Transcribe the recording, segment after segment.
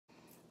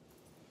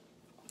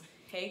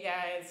Hey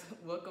guys,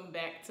 welcome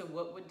back to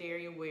What Would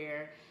Daria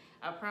Wear.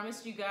 I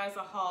promised you guys a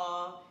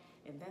haul,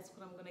 and that's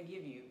what I'm gonna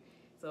give you.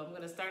 So I'm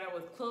gonna start out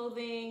with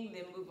clothing,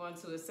 then move on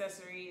to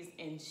accessories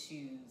and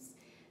shoes.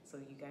 So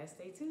you guys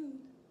stay tuned.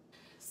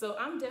 So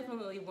I'm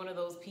definitely one of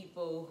those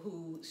people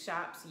who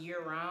shops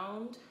year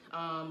round.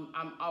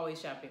 I'm always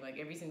shopping, like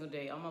every single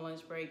day on my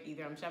lunch break.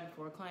 Either I'm shopping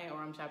for a client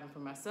or I'm shopping for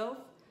myself,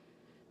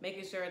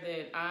 making sure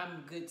that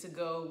I'm good to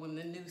go when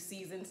the new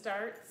season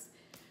starts.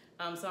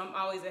 So I'm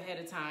always ahead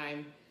of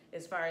time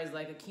as far as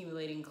like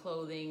accumulating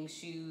clothing,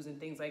 shoes, and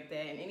things like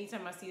that. And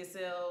anytime I see a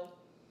sale,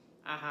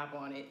 I hop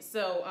on it.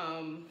 So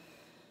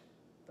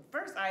the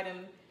first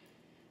item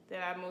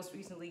that I most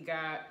recently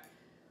got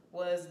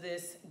was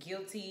this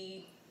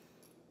Guilty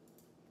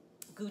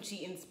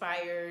Gucci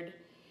inspired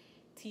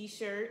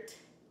t-shirt.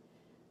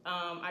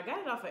 I got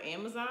it off of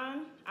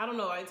Amazon. I don't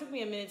know, it took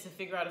me a minute to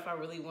figure out if I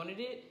really wanted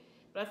it,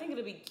 but I think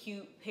it'll be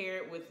cute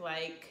paired with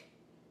like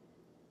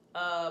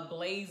a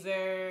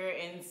blazer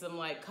and some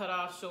like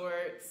cutoff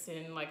shorts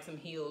and like some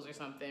heels or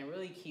something.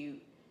 Really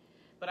cute.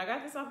 But I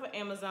got this off of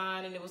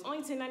Amazon and it was only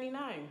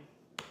 $10.99.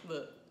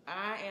 Look,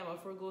 I am a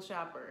frugal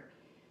shopper.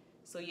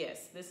 So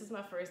yes, this is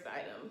my first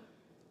item.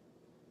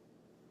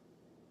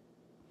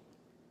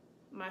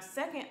 My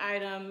second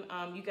item,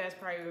 you guys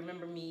probably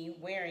remember me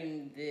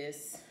wearing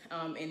this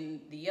in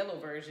the yellow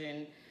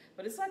version,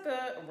 but it's like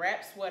a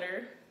wrap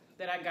sweater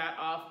that I got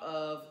off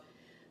of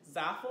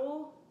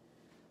Zara.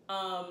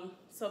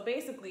 So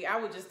basically I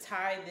would just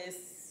tie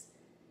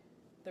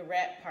the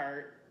wrap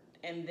part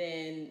and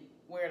then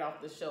wear it off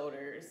the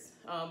shoulders.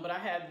 But I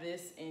have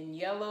this in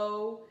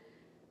yellow,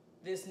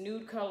 this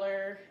nude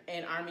color,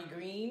 and army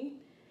green.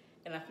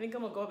 And I think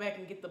I'm gonna go back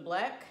and get the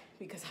black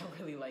because I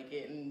really like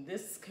it. And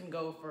this can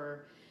go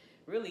for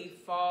really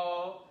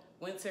fall,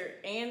 winter,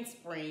 and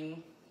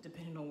spring,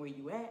 depending on where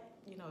you at.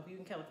 You know, if you're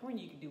in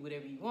California, you can do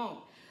whatever you want.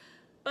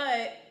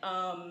 But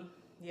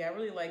yeah, I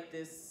really like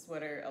this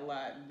sweater a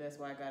lot. That's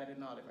why I got it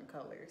in all different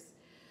colors.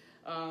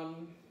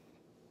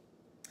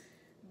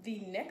 The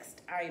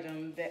next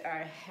item that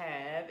I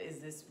have is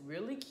this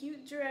really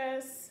cute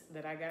dress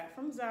that I got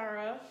from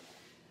Zara.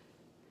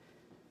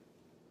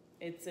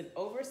 It's an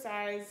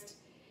oversized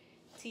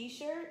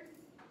t-shirt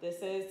that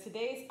says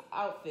today's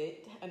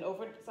outfit, an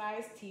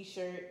oversized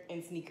t-shirt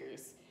and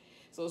sneakers.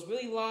 So it's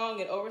really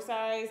long and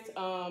oversized.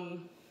 I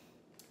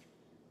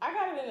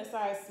got it in a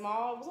size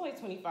small. It was only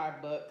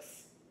 25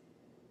 bucks.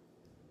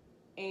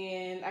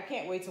 And I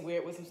can't wait to wear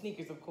it with some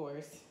sneakers, of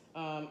course.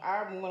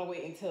 I want to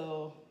wait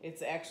until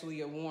it's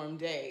actually a warm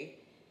day.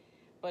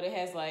 But it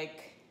has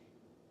like,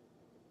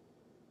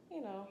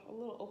 you know, a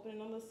little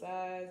opening on the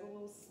sides, a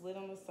little slit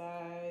on the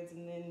sides,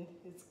 and then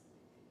it's,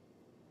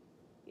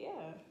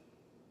 yeah,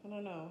 I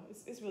don't know.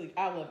 It's really,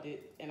 I loved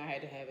it, and I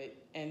had to have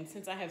it. And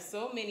since I have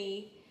so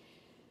many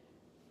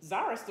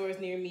Zara stores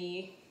near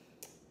me,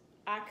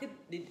 I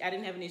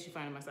didn't have an issue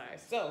finding my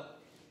size. So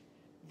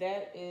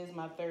that is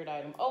my third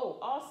item. Oh,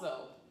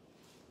 also,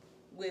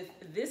 with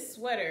this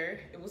sweater,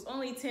 it was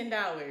only $10.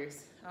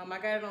 I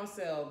got it on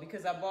sale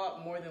because I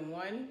bought more than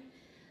one.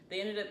 They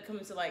ended up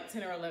coming to like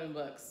 10 or 11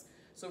 bucks.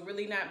 So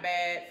really not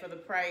bad for the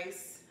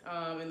price,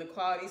 and the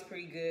quality's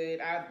pretty good.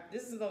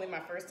 This is only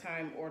my first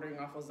time ordering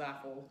off of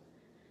Zara.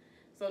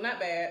 So not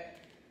bad.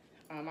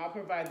 I'll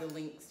provide the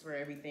links for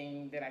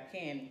everything that I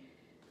can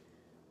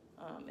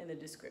in the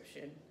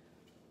description.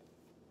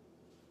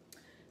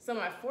 So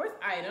my fourth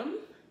item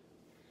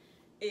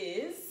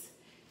is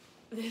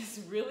this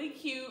really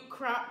cute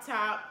crop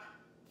top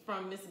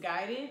from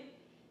Missguided.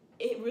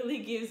 It really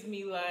gives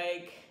me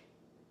like,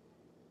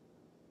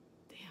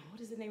 damn, what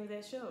is the name of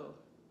that show?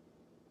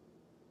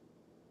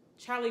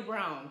 Charlie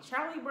Brown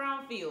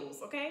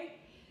feels, okay?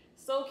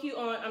 So cute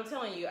on, I'm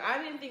telling you,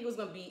 I didn't think it was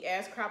gonna be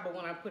as crop, but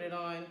when I put it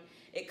on,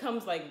 it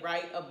comes like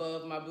right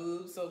above my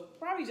boobs. So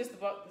probably just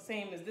about the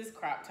same as this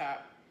crop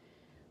top,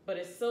 but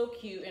it's so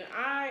cute. And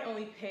I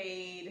only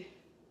paid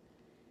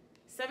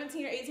 $17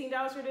 or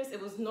 $18 for this. It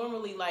was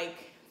normally like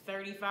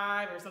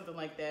 $35 or something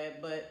like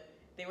that, but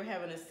they were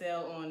having a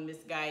sale on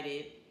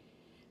Missguided.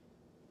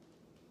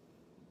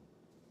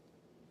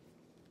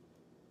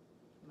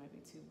 Might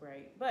be too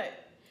bright, but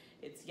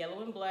it's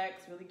yellow and black.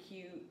 It's really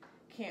cute.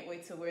 Can't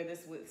wait to wear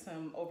this with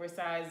some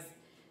oversized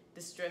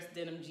distressed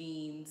denim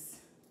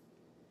jeans.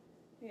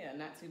 Yeah,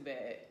 not too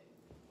bad.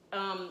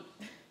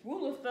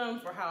 Rule of thumb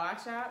for how I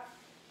shop,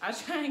 I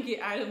try and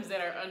get items that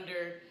are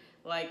under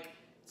like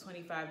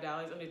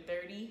 $25, under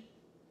 30.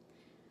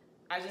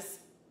 I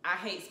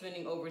hate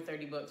spending over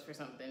 30 bucks for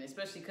something,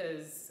 especially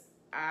because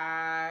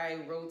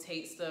I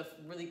rotate stuff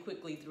really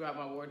quickly throughout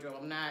my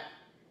wardrobe.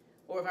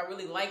 Or if I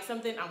really like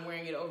something, I'm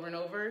wearing it over and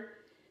over.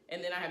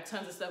 And then I have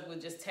tons of stuff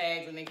with just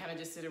tags and they kind of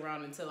just sit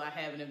around until I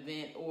have an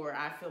event or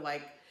I feel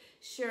like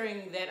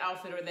sharing that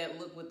outfit or that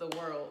look with the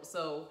world.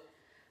 So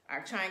I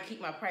try and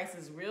keep my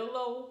prices real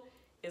low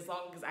as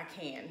long as I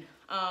can.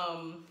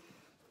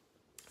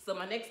 So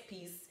my next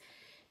piece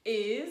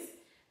is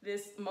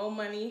this Mo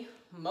Money,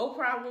 Mo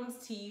Problems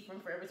tee from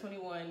Forever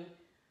 21.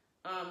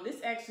 This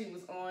actually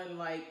was on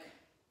like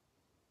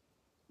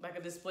like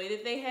a display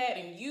that they had,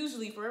 and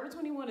usually Forever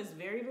 21 is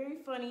very, very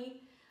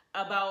funny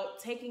about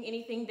taking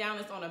anything down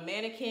that's on a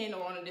mannequin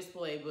or on a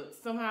display, but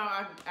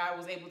somehow I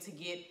was able to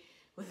get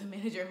with a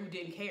manager who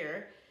didn't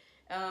care.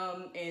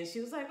 And she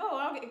was like, oh,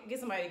 I'll get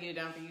somebody to get it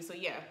down for you. So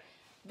yeah,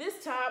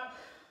 this top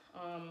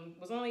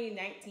was only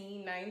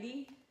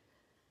 $19.90.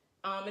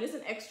 And it's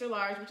an extra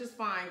large, which is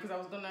fine because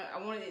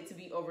I wanted it to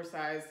be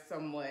oversized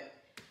somewhat.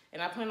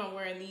 And I plan on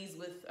wearing these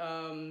with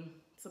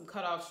some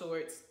cutoff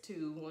shorts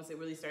too once it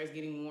really starts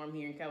getting warm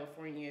here in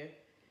California.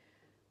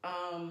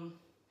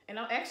 And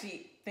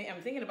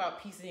I'm thinking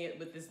about piecing it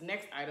with this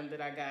next item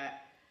that I got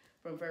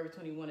from Forever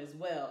 21 as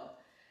well.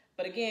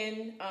 But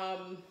again,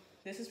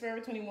 this is Forever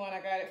 21.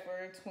 I got it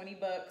for 20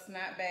 bucks,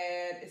 not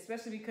bad,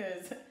 especially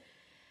because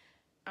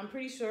I'm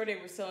pretty sure they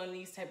were selling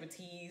these type of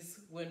tees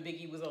when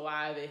Biggie was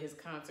alive at his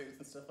concerts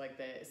and stuff like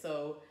that.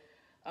 So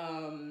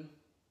I'm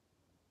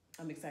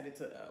excited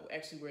to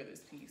actually wear this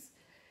piece.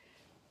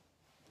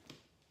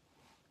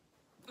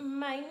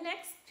 My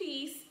next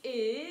piece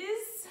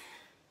is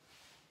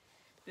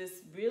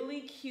this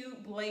really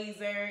cute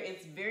blazer.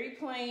 It's very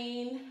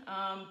plain,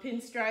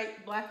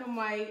 pinstripe, black and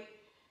white.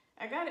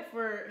 I got it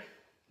for,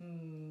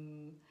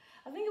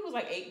 I think it was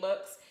like $8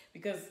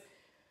 because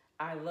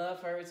I love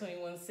Forever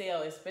 21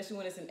 sale, especially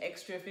when it's an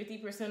extra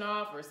 50%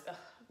 off. Or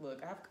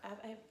look,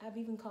 I've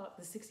even caught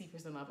the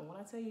 60% off, and when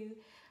I tell you,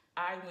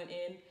 I went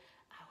in.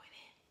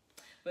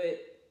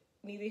 But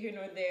neither here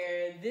nor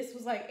there. This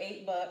was like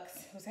 $8.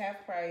 It was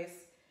half price.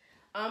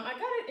 I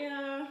got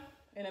it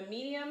in a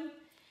medium.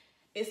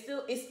 It's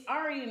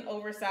already an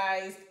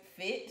oversized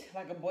fit,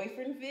 like a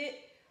boyfriend fit.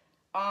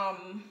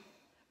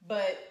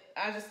 But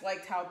I just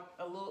liked how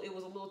it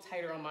was a little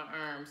tighter on my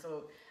arm,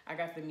 so I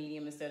got the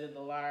medium instead of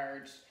the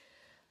large.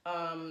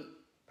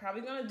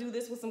 Probably gonna do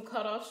this with some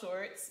cutoff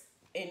shorts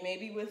and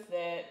maybe with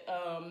that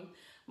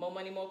More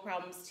Money, More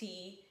Problems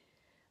tee.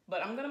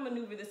 But I'm gonna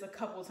maneuver this a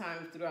couple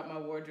times throughout my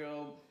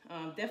wardrobe.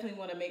 Definitely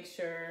wanna make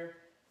sure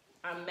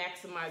I'm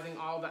maximizing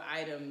all the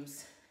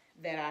items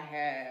that I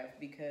have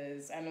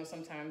because I know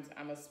sometimes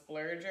I'm a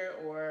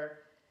splurger or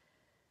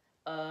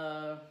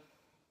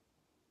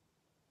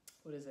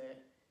what is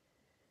it?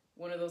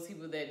 One of those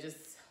people that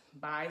just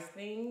buys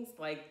things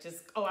like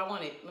oh, I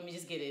want it, let me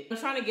just get it. I'm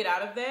trying to get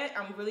out of that.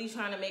 I'm really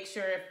trying to make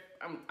sure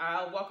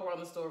I'll walk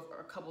around the store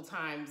for a couple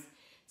times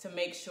to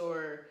make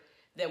sure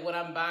that what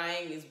I'm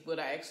buying is what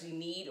I actually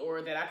need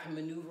or that I can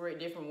maneuver it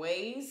different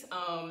ways.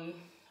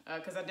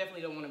 Because I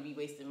definitely don't want to be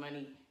wasting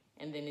money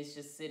and then it's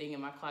just sitting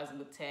in my closet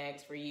with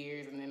tags for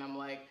years and then I'm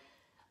like,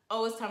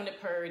 oh, it's time to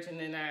purge and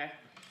then I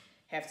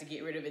have to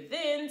get rid of it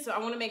then. So I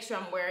want to make sure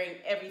I'm wearing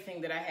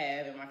everything that I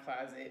have in my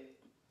closet.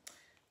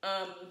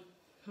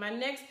 My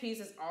next piece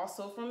is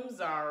also from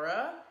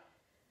Zara.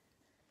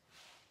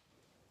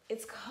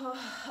 It's called,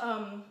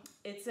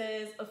 it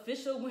says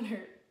official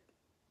winner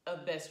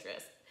of best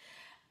dress.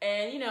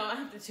 And, you know, I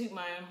have to toot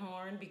my own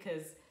horn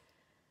because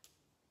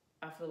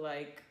I feel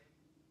like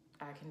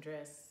I can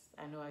dress.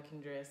 I know I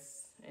can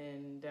dress.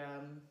 And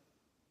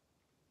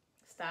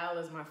style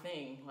is my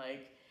thing.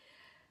 Like,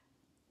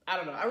 I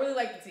don't know. I really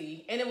like the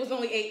tee. And it was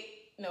only it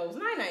was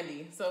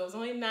 $9.90. So it was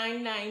only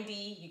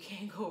 $9.90. You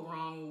can't go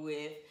wrong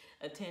with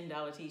a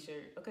 $10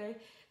 t-shirt, okay?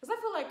 Because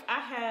I feel like I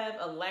have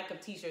a lack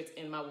of t-shirts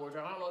in my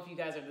wardrobe. I don't know if you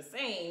guys are the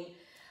same,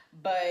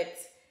 but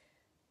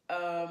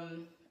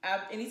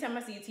anytime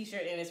I see a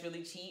t-shirt and it's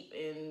really cheap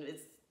and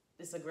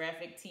it's a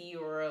graphic tee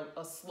or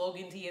a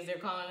slogan tee as they're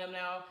calling them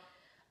now,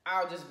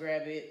 I'll just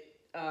grab it.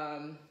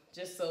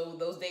 Just so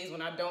those days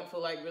when I don't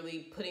feel like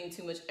really putting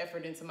too much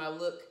effort into my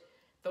look,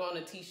 throw on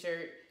a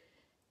t-shirt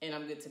and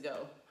I'm good to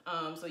go.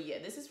 So yeah,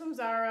 this is from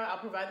Zara. I'll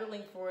provide the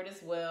link for it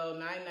as well,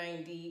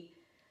 $9.90.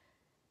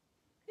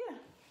 Yeah.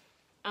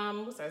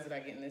 What size did I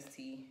get in this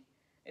tee?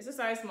 It's a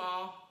size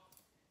small.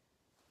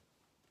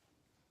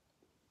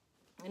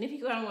 And if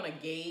you kind of want to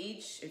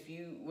gauge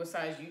what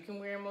size you can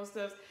wear in most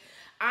stuff,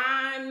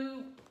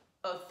 I'm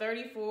a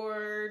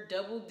 34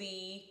 double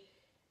D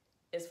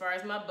as far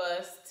as my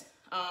bust.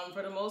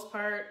 For the most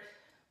part,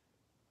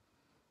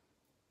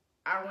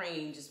 I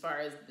range as far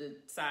as the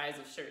size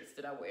of shirts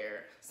that I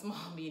wear. Small,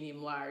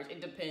 medium, large.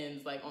 It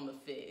depends like on the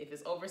fit. If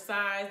it's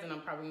oversized, then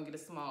I'm probably gonna get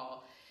a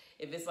small.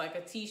 If it's like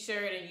a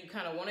t-shirt and you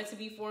kind of want it to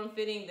be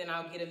form-fitting, then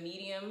I'll get a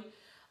medium.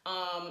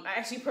 I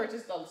actually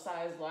purchased a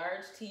size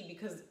large tee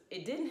because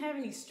it didn't have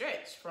any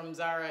stretch from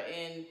Zara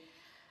and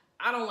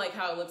I don't like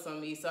how it looks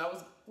on me.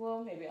 So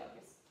maybe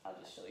I'll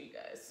just show you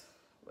guys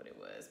what it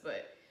was.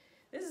 But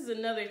this is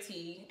another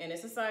tee and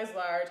it's a size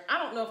large. I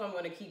don't know if I'm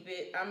gonna keep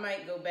it. I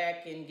might go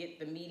back and get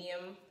the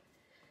medium.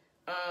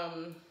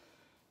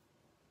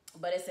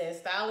 But it says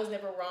style is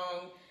never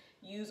wrong.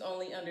 Use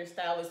only under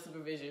stylist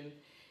supervision.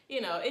 You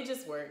know, it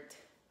just worked.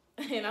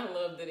 And I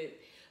love that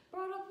it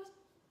brought up,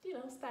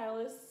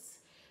 stylists.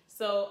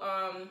 So,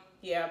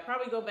 yeah, I'll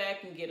probably go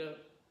back and get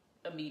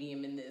a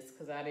medium in this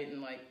because I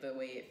didn't like the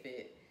way it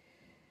fit.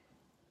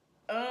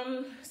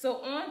 So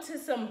on to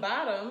some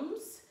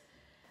bottoms.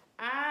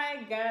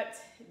 I got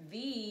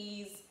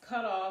these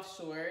cutoff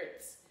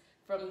shorts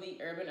from the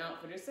Urban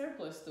Outfitters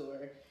surplus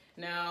store.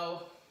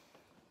 Now,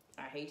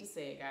 I hate to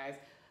say it, guys,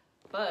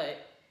 but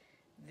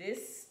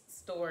this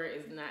store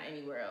is not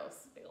anywhere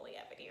else. They only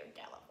have it here in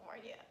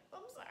California.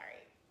 I'm sorry.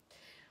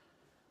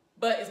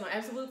 But it's my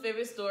absolute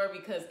favorite store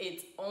because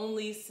it's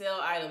only sale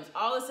items.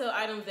 All the sale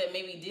items that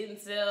maybe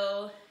didn't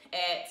sell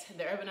at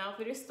the Urban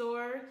Outfitters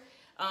store,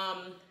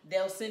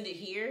 they'll send it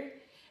here.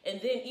 And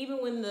then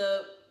even when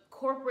the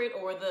corporate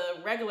or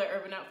the regular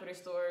Urban Outfitters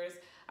stores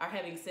are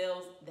having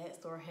sales, that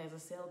store has a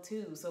sale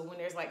too. So when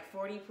there's like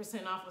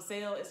 40% off a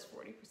sale, it's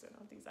 40%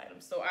 off these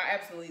items. So I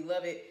absolutely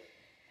love it.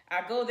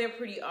 I go there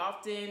pretty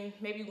often,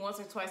 maybe once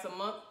or twice a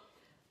month.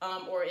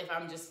 Or if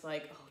I'm just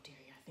like, oh dear,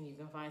 I think you're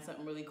gonna find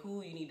something really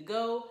cool, you need to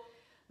go,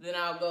 then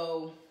I'll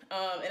go.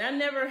 And I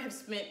never have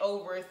spent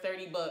over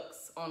 30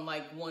 bucks on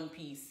like one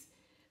piece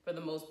for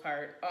the most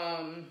part.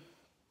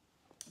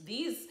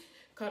 These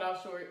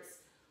cutoff shorts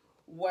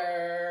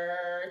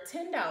were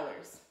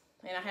 $10.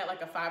 And I had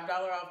like a $5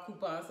 off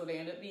coupon, so they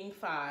ended up being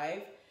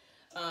 $5.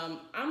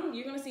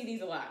 You're gonna see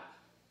these a lot.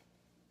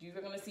 You're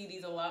gonna see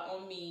these a lot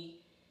on me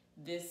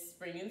this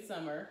spring and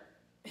summer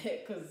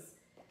because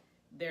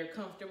they're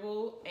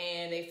comfortable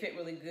and they fit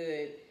really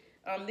good.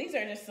 These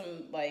are just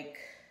some like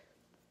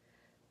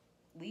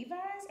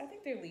Levi's. I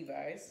think they're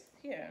Levi's.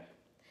 Yeah,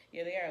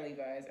 they are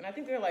Levi's, and I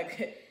think they're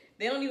like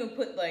they don't even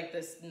put like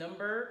this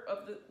number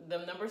of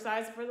the number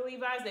size for the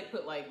Levi's. They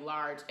put like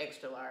large,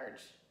 extra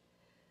large,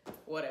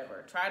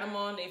 whatever. Tried them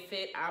on, they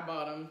fit. I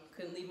bought them.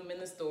 Couldn't leave them in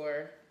the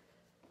store.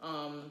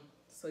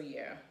 So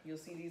yeah, you'll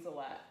see these a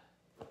lot.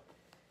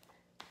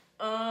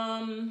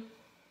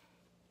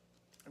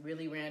 A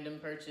really random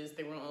purchase.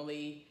 They were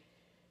only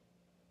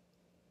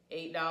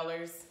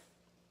 $8.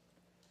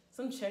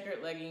 Some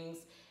checkered leggings.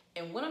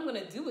 And what I'm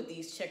gonna do with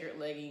these checkered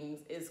leggings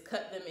is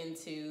cut them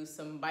into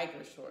some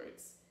biker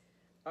shorts.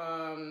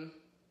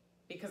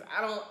 Because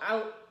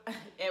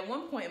at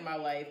one point in my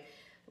life,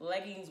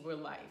 leggings were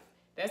life.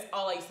 That's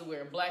all I used to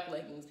wear, black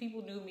leggings.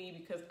 People knew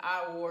me because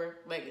I wore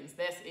leggings,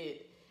 that's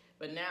it.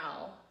 But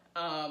now,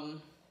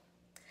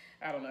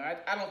 I don't know,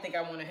 I don't think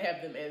I wanna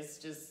have them as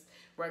just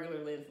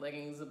regular length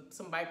leggings.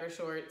 Some biker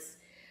shorts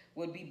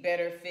would be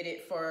better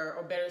fitted for,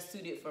 or better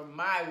suited for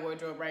my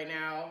wardrobe right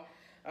now.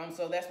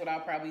 So that's what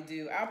I'll probably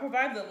do. I'll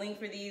provide the link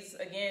for these,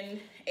 again,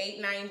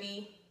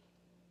 $8.90.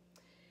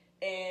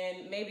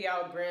 And maybe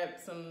I'll grab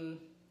some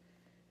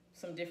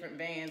different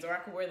bands, or I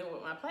could wear them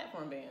with my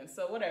platform bands.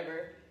 So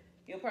whatever,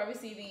 you'll probably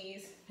see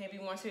these maybe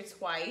once or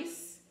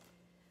twice.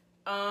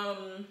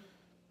 Oh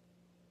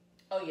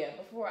yeah,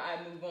 before I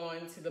move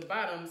on to the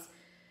bottoms,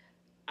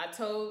 I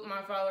told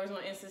my followers on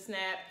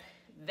InstaSnap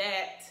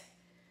that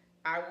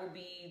I will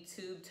be a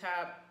tube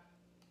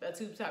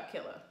top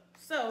killer.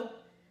 So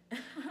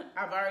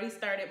I've already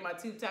started my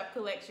tube top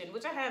collection,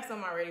 which I have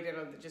some already that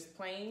are just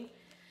plain.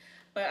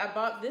 But I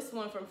bought this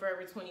one from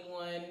Forever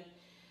 21,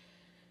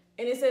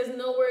 and it says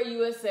Nowhere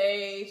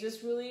USA,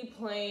 just really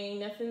plain,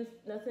 nothing,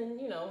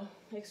 you know,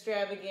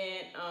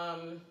 extravagant.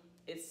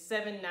 It's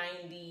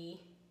 $7.90,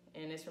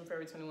 and it's from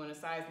Forever 21, a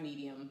size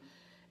medium,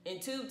 in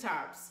tube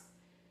tops.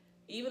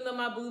 Even though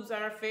my boobs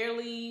are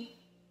fairly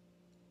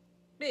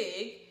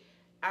big,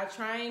 I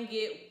try and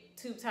get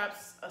tube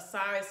tops a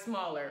size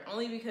smaller,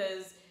 only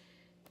because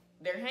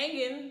they're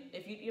hanging.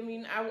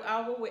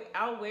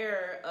 I'll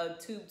wear a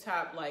tube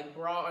top like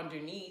bra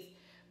underneath,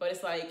 but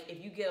it's like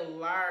if you get a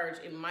large,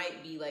 it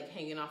might be like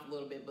hanging off a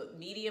little bit, but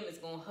medium is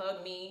gonna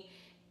hug me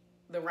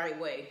the right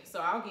way. So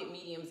I'll get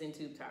mediums in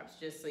tube tops,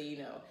 just so you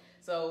know.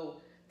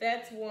 So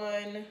that's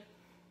one.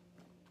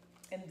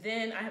 And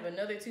then I have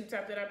another tube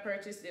top that I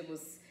purchased. It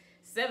was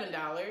 $7,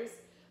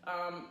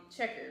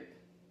 checkered.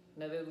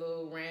 Another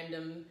little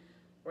random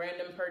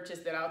purchase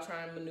that I'll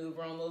try and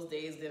maneuver on those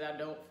days that I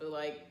don't feel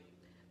like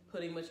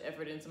putting much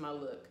effort into my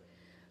look.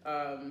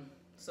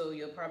 So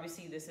you'll probably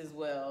see this as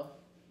well.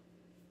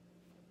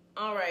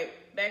 All right,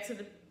 back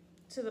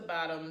to the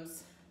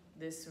bottoms.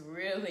 This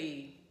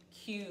really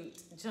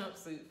cute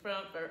jumpsuit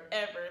from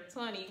Forever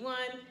 21.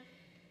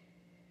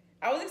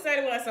 I was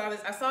excited when I saw this.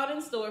 I saw it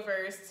in store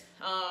first,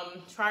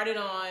 tried it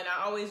on.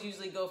 I always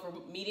usually go for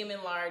medium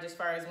and large as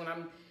far as when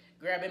I'm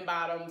grabbing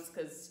bottoms,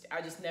 because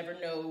I just never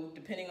know,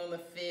 depending on the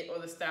fit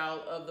or the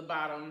style of the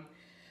bottom.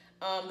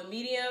 The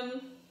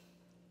medium,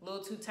 a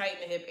little too tight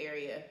in the hip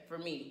area for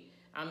me.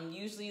 I'm an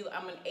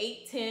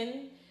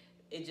 8'10",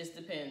 it just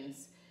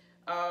depends.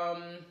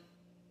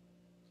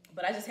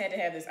 But I just had to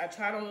have this. I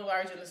tried on the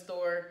large in the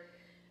store,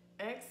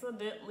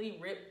 accidentally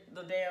ripped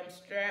the damn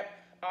strap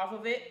off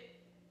of it,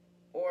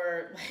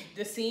 or like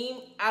the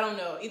seam, I don't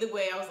know. Either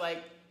way, I was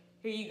like,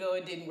 here you go,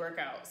 it didn't work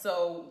out.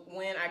 So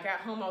when I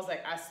got home, I was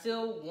like, I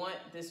still want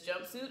this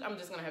jumpsuit. I'm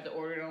just gonna have to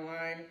order it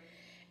online.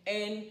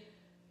 And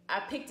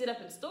I picked it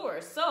up in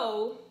stores.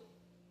 So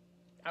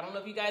I don't know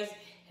if you guys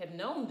have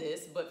known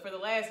this, but for the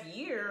last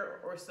year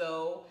or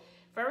so,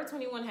 Forever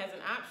 21 has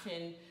an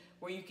option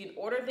where you can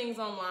order things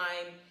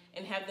online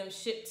and have them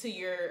shipped to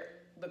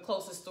the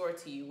closest store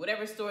to you.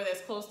 Whatever store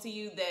that's close to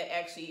you that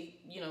actually,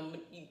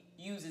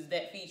 uses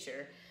that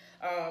feature.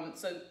 And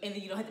then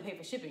you don't have to pay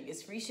for shipping.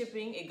 It's free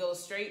shipping. It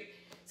goes straight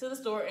to the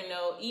store and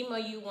they'll email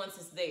you once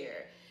it's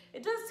there.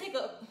 It does take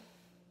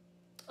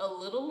a a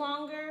little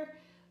longer,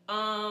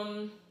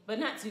 but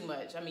not too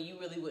much. I mean,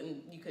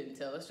 you couldn't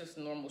tell. It's just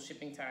normal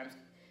shipping times,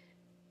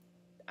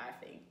 I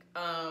think.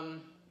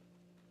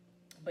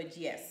 But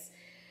yes,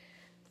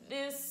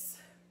 this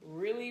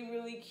really,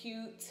 really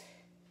cute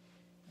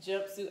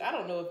jumpsuit. I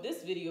don't know if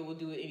this video will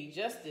do it any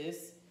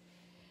justice,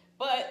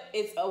 but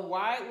it's a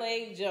wide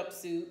leg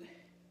jumpsuit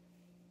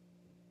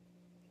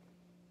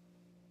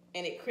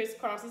and it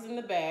crisscrosses in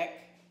the back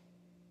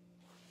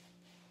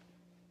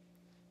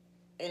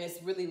and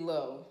it's really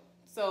low.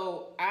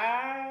 So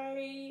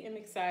I am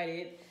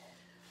excited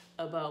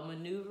about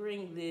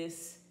maneuvering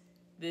this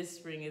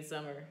spring and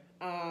summer.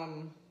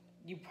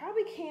 You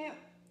probably can't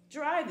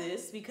dry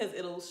this because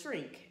it'll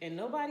shrink, and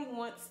nobody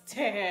wants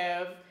to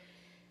have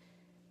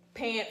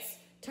pants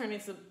turn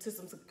into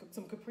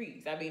some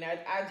capris. I mean,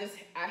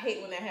 I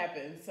hate when that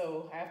happens.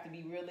 So I have to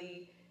be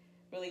really,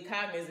 really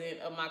cognizant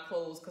of my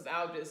clothes because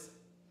I'll just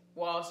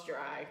wash,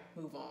 dry,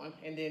 move on,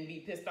 and then be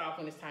pissed off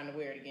when it's time to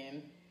wear it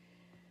again.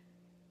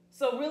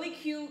 So really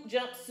cute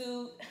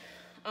jumpsuit.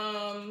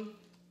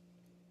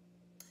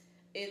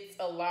 It's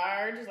a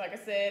large, like I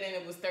said, and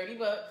it was 30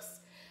 bucks.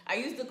 I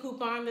used the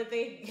coupon that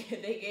they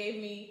gave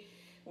me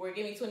where it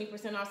gave me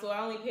 20% off, so I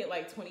only paid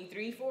like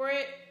 23 for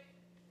it.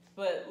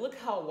 But look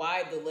how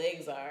wide the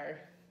legs are.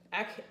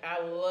 I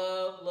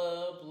love,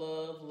 love,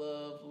 love,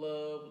 love,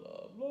 love,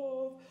 love,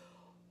 love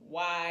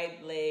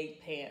wide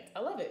leg pants. I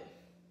love it.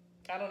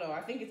 I don't know.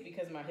 I think it's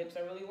because my hips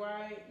are really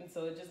wide, and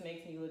so it just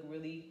makes me look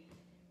really,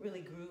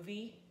 really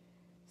groovy.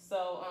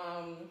 So,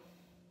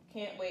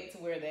 can't wait to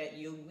wear that.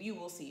 You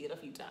will see it a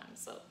few times,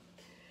 so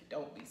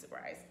don't be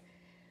surprised.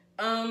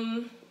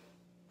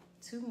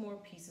 2 more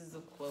pieces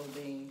of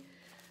clothing.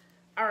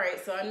 All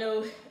right, so I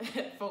know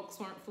folks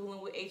weren't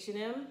fooling with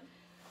H&M,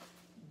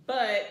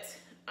 but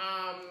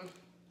I'm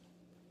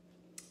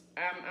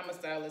a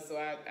stylist, so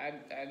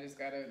I just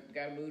gotta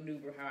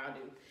maneuver how I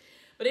do.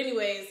 But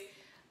anyways,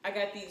 I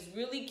got these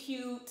really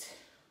cute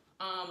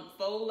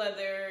faux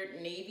leather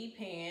navy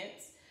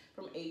pants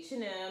from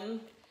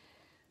H&M.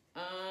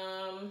 $7.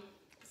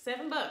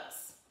 Oh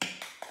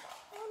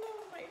no,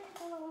 my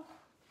ankle.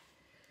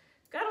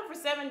 Got them for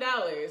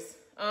 $7.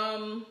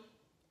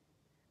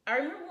 I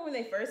remember when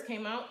they first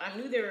came out, I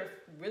knew they were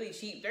really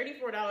cheap,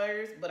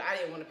 $34, but I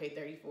didn't want to pay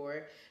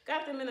 $34.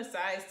 Got them in a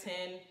size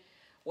 10,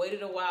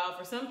 waited a while.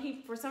 For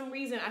some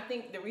reason, I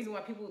think the reason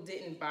why people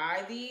didn't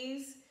buy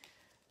these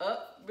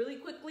up really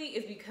quickly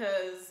is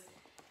because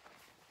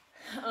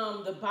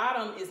the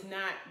bottom is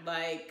not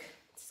like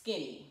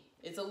skinny.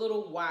 It's a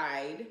little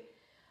wide.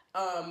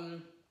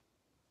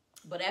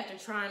 But after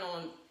trying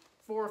on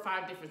 4 or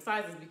 5 different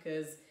sizes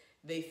because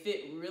they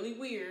fit really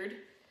weird,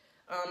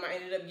 I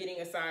ended up getting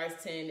a size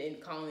 10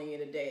 and calling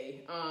it a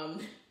day.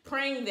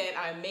 Praying that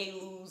I may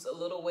lose a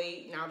little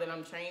weight now that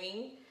I'm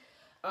training.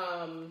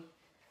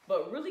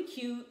 But really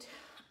cute.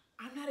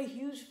 I'm not a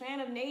huge fan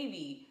of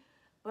navy,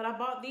 but I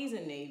bought these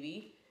in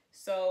navy.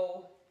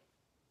 So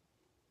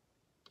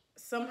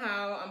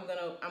somehow I'm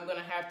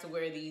gonna have to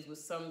wear these with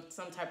some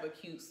type of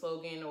cute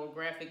slogan or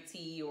graphic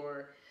tee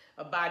or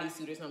a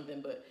bodysuit or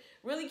something. But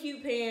really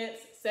cute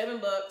pants,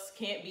 $7.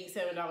 Can't beat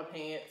 $7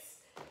 pants.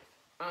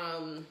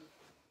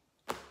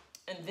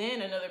 And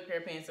then another pair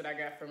of pants that I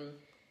got from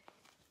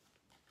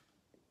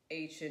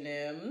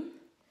H&M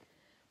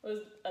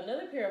was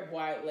another pair of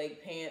wide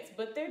leg pants,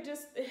 but they're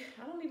just,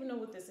 I don't even know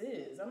what this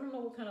is. I don't know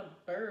what kind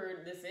of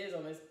bird this is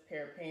on this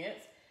pair of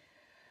pants,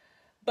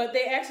 but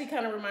they actually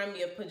kind of remind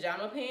me of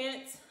pajama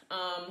pants.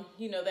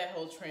 You know, that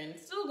whole trend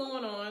still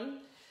going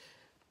on.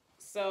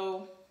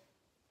 So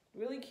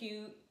really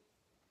cute.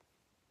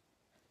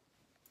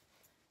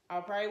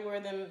 I'll probably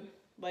wear them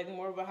like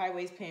more of a high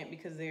waist pant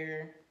because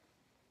they'd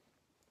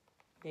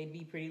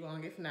be pretty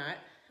long if not.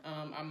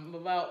 I'm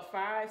about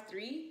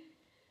 5'3",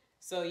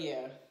 so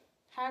yeah.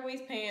 High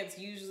waist pants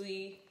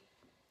usually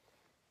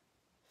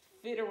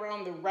fit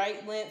around the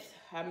right length.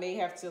 I may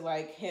have to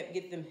like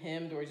get them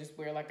hemmed or just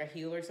wear like a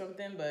heel or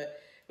something,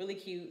 but really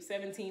cute,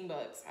 $17.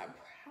 I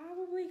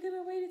probably could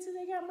have waited till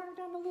they got marked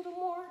down a little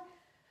more,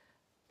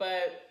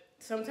 but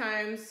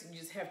sometimes you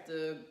just have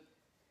to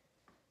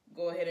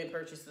go ahead and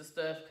purchase the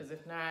stuff because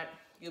if not,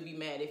 you'll be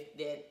mad if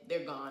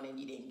they're gone and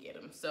you didn't get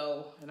them.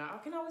 So, and I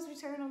can always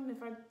return them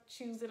if I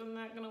choose that I'm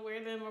not gonna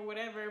wear them or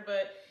whatever,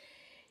 but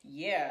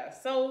yeah.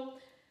 So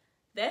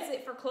that's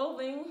it for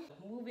clothing.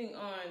 Moving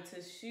on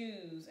to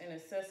shoes and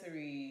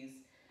accessories.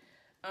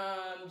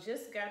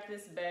 Just got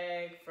this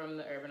bag from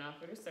the Urban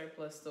Outfitters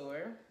surplus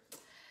store.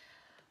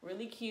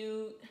 Really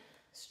cute,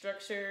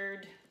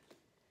 structured,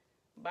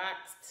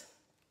 boxed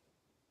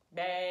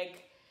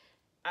bag.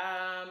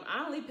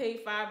 I only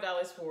paid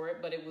 $5 for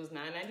it, but it was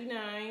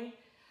 $9.99.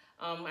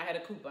 I had a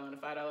coupon, a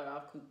 $5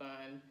 off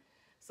coupon.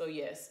 So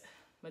yes,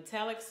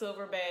 metallic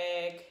silver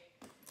bag,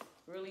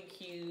 really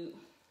cute.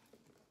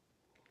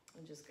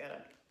 I just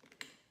gotta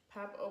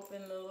pop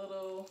open the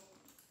little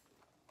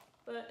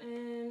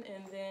button,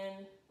 and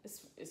then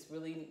it's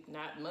really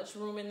not much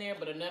room in there,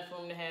 but enough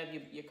room to have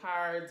your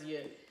cards,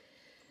 your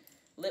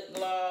lip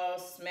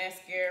gloss,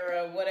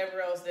 mascara,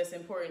 whatever else that's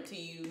important to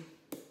you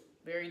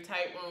very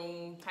tight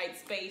room, tight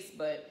space,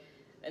 but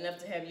enough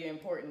to have your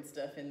important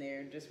stuff in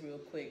there just real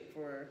quick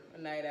for a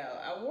night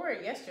out. I wore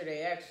it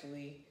yesterday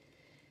actually,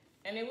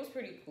 and it was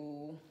pretty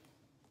cool.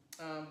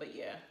 But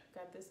yeah,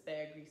 got this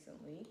bag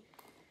recently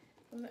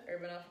from the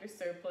Urban Outfitters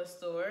Surplus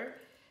store.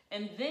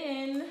 And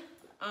then,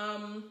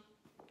 all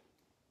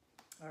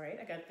right,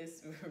 I got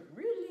this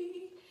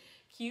really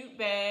cute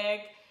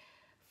bag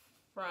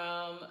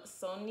from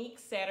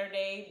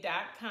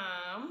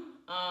SoniqueSaturday.com.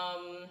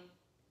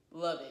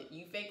 Love it.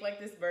 You fake like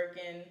this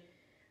Birkin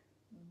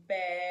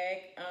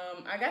bag.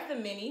 I got the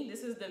mini.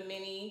 This is the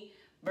mini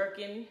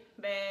Birkin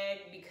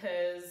bag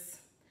because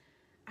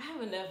I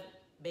have enough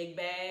big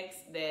bags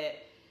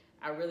that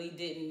I really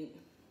didn't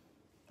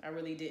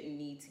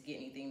need to get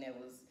anything that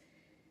was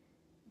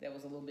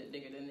a little bit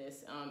bigger than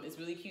this. It's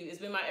really cute. It's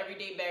been my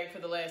everyday bag for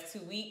the last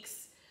 2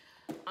 weeks.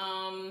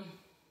 How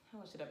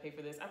much did I pay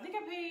for this? I think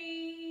I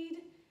paid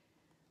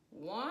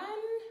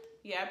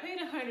I paid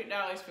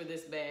 $100 for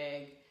this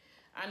bag.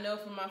 I know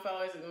for my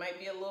followers it might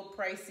be a little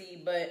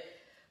pricey, but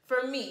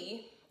for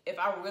me, if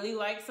I really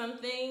like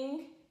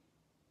something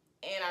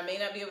and I may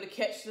not be able to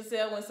catch the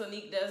sale when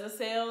Sonique does a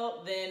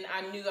sale, then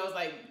I knew, I was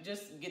like,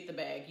 just get the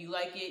bag. You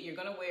like it, you're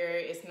gonna wear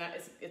it.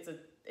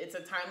 It's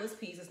a timeless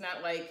piece. It's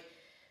not like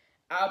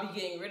I'll be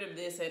getting rid of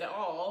this at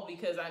all,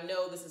 because I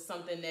know this is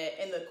something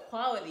that, and the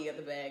quality of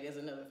the bag is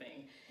another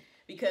thing,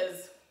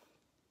 because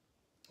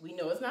we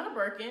know it's not a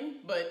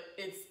Birkin, but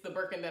it's the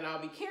Birkin that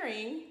I'll be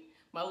carrying,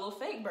 my little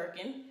fake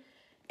Birkin,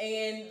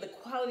 and the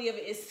quality of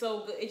it is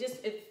so good.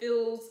 It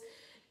feels,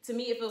 to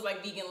me, it feels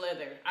like vegan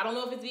leather. I don't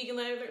know if it's vegan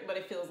leather, but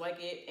it feels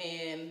like it,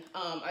 and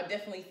I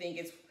definitely think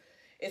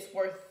it's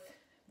worth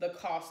the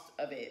cost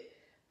of it.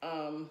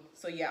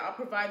 So yeah, I'll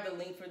provide the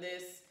link for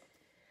this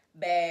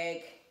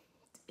bag.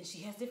 And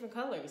she has different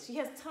colors. She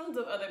has tons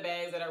of other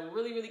bags that are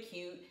really, really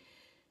cute.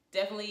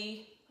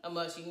 Definitely a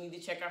must. You need to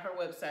check out her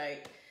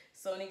website,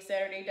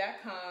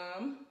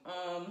 SoniqueSaturday.com.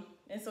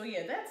 And so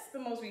yeah, that's the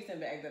most recent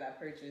bag that I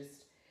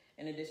purchased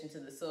in addition to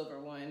the silver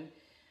one.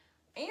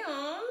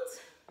 And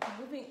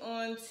moving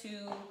on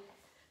to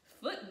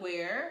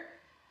footwear,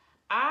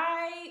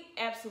 I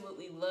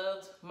absolutely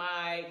loved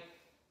my,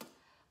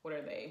 what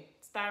are they?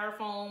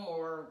 Styrofoam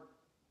or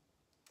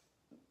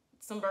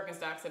some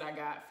Birkenstocks that I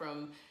got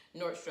from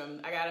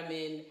Nordstrom. I got them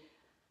in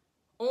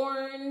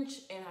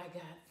orange, and I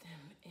got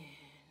them in,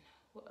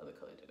 what other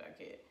color did I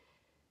get?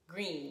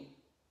 Green,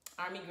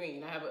 army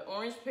green. I have an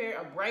orange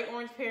pair, a bright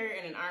orange pair,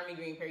 and an army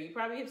green pair. You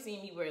probably have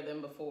seen me wear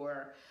them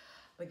before,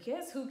 but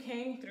guess who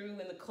came through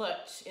in the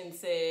clutch and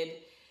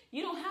said,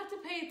 you don't have to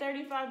pay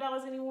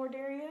 $35 anymore,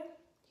 Daria. You don't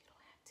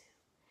have to.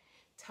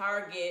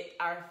 Target,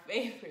 our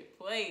favorite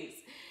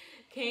place,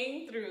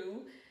 came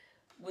through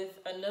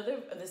with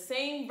the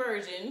same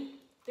version.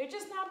 They're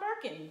just not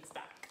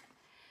Birkenstock.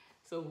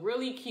 So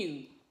really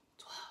cute,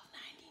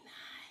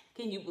 $12.99.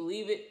 Can you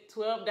believe it?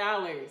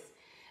 $12.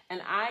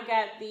 And I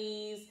got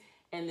these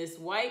in this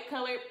white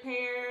colored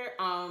pair.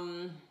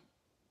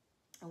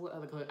 What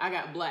other color? I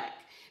got black.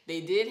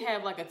 They did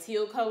have like a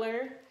teal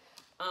color.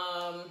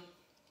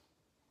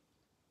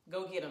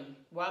 Go get them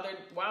while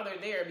they're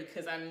there,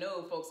 because I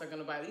know folks are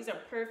gonna buy. These are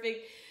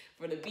perfect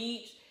for the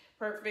beach,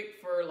 perfect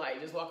for like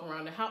just walking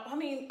around the house. I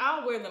mean,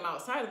 I'll wear them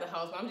outside of the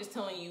house, but I'm just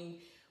telling you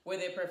where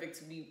they're perfect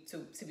to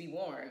be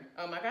worn.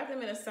 I got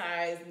them in a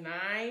size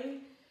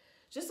 9,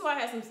 just so I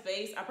had some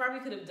space. I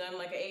probably could have done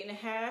like an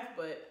 8.5,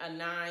 but a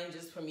 9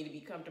 just for me to be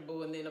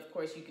comfortable. And then of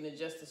course you can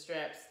adjust the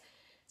straps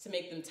to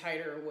make them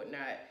tighter or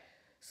whatnot.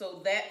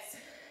 So that's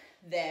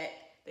that.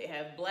 They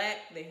have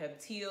black, they have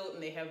teal,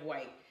 and they have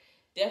white.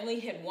 Definitely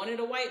had wanted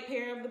a white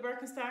pair of the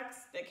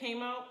Birkenstocks that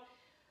came out,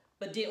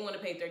 but didn't want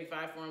to pay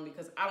 $35 for them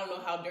because I don't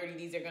know how dirty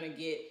these are gonna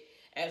get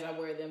as I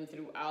wear them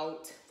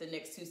throughout the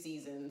next 2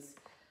 seasons.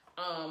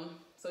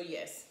 So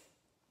yes,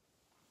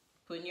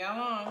 putting y'all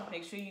on,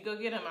 make sure you go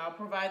get them. I'll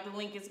provide the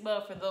link as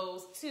well for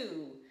those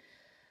too.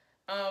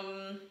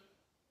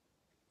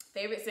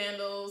 Favorite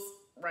sandals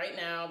right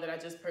now that I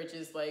just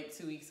purchased like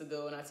 2 weeks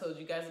ago, and I told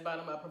you guys about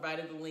them. I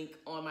provided the link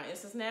on my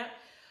InstaSnap,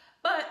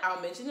 but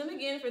I'll mention them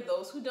again for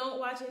those who don't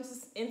watch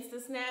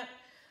InstaSnap.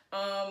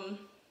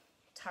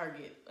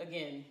 Target,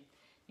 again,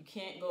 you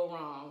can't go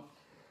wrong.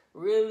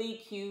 Really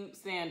cute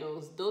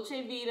sandals.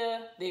 Dolce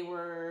Vita, they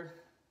were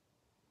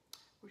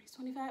these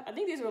 25? I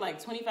think these were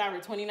like $25 or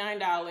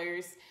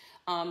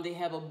 $29. They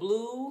have a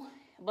blue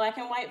black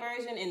and white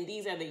version, and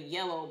these are the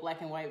yellow black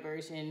and white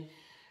version.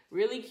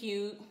 Really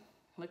cute.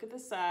 Look at the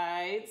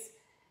sides.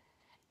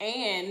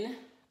 And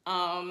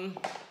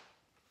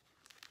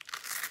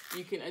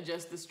you can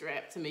adjust the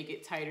strap to make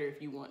it tighter if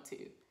you want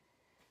to.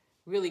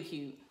 Really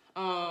cute.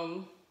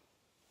 Dang,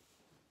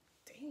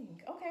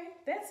 okay,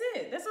 that's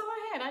it. That's all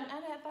I had. I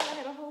thought I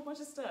had a whole bunch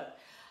of stuff.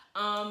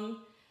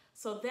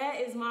 So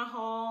that is my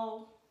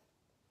haul.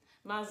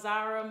 My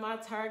Zara, my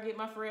Target,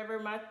 my Forever,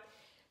 my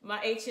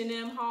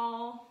H&M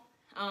haul.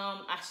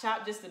 I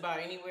shop just about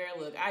anywhere.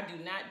 Look, I do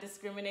not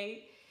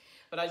discriminate,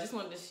 but I just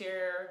wanted to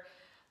share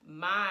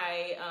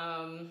my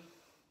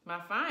my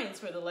finds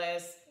for the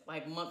last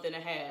like month and a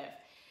half,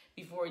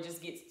 before it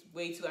just gets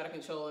way too out of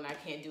control and I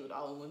can't do it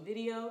all in one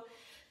video.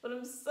 But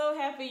I'm so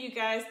happy you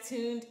guys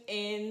tuned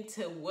in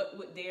to What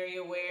Would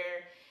Daria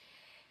Wear,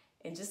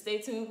 and just stay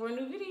tuned for a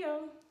new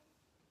video.